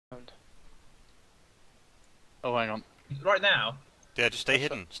Oh, hang on. Right now? Yeah, just stay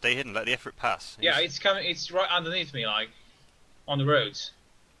hidden. Stay hidden. Let the effort pass. Yeah, it's coming. It's right underneath me, like on the roads.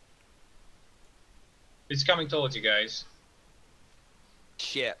 It's coming towards you guys.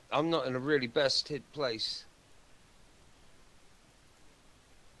 Shit, I'm not in a really best hid place.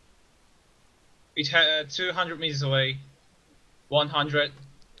 It's 200 meters away. 100.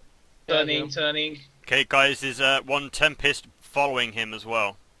 Turning. Okay, guys, there's one Tempest following him as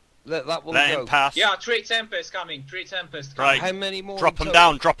well. Let that one Let go. him pass. Yeah, 3 Tempest coming. 3 Tempest coming. Right. How many more? Drop them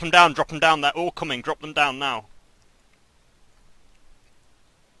down. Drop them down. Drop them down. They're all coming. Drop them down now.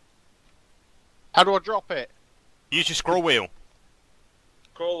 How do I drop it? Use your scroll wheel.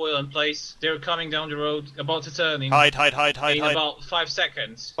 Scroll wheel in place. They're coming down the road, about to turn in. Hide. In about 5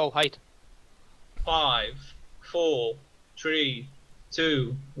 seconds. Oh, hide. 5, 4, 3,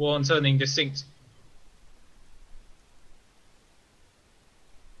 2, 1. Turning distinct.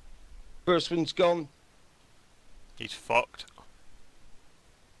 First one's gone. He's fucked.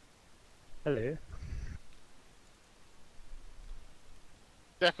 Hello.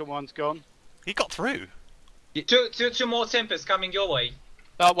 Second one's gone. He got through. Two more Tempests coming your way.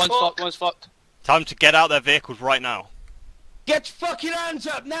 Oh, one's fucked. Time to get out their vehicles right now. Get your fucking hands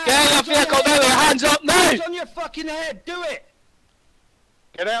up now! Get out vehicle now! Hands up now! Hands on your fucking head! Do it!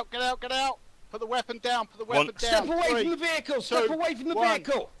 Get out! Put the weapon down! Put the weapon down! Step away from the vehicle! Step away from the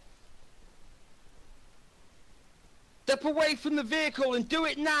vehicle! Step away from the vehicle and do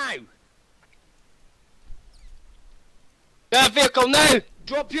it now! That vehicle now!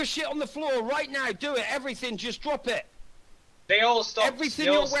 Drop your shit on the floor right now! Do it! Everything, just drop it! They all stopped. Everything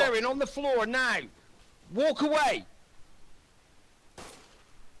you're wearing on the floor now! Walk away!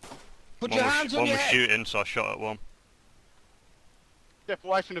 Put your hands on your head! One was shooting, so I shot at one. Step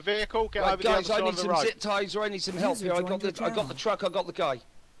away from the vehicle, get Right, over guys, the other I side need of the some road. zip ties or I need some help here. I got the truck, I got the guy.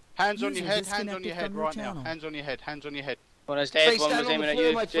 Hands on your head right now. Hands on your head. One was dead, Face one down was on aiming the at floor,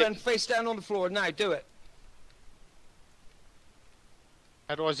 you. my friend. Face down on the floor now. Do it.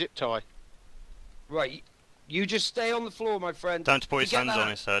 How do I zip tie? Right. You just stay on the floor, my friend. Time to put his You get hands that? on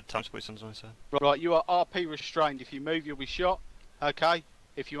his head. Time to put his hands on his head. Right, you are RP restrained. If you move, you'll be shot. Okay?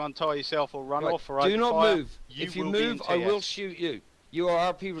 If you untie yourself or run Right. off or Do open not fire, move. If you will be in move, I will TS. shoot you. You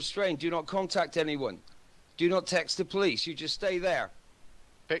are RP restrained. Do not contact anyone. Do not text the police. You just stay there.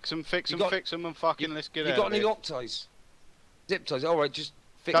 Fix them, and fucking let's get You out got of any here. lock ties? Zip ties. All right, just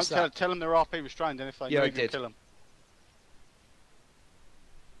fix that. Tell them they're RP restrained, and if they Yeah, I move, you did. kill them.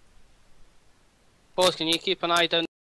 Boss, can you keep an eye down